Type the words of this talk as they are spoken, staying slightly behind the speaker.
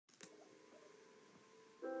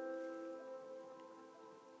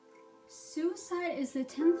Suicide is the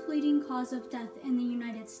 10th leading cause of death in the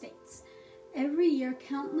United States. Every year,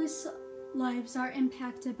 countless lives are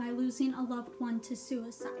impacted by losing a loved one to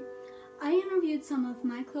suicide. I interviewed some of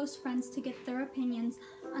my close friends to get their opinions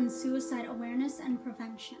on suicide awareness and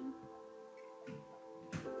prevention.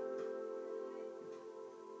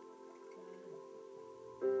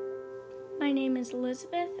 My name is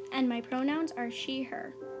Elizabeth, and my pronouns are she,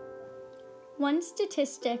 her. One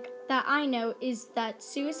statistic that I know is that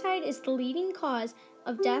suicide is the leading cause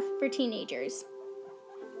of death for teenagers.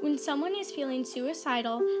 When someone is feeling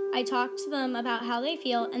suicidal, I talk to them about how they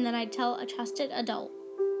feel, and then I tell a trusted adult.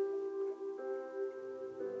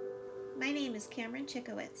 My name is Cameron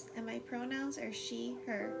Chickowitz, and my pronouns are she,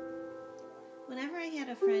 her. Whenever I had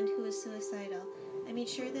a friend who was suicidal, I made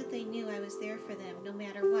sure that they knew I was there for them no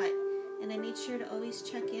matter what, and I made sure to always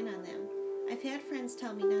check in on them. I've had friends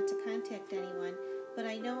tell me not to contact anyone, but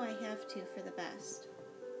I know I have to for the best.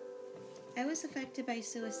 I was affected by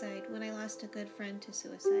suicide when I lost a good friend to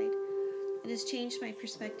suicide. It has changed my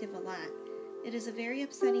perspective a lot. It is a very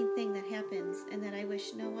upsetting thing that happens and that I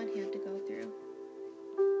wish no one had to go through.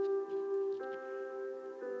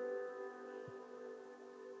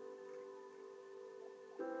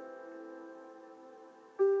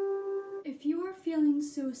 If you are feeling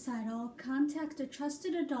suicidal, contact a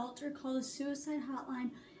trusted adult or call the suicide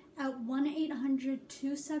hotline at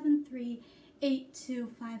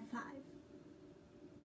 1-800-273-8255.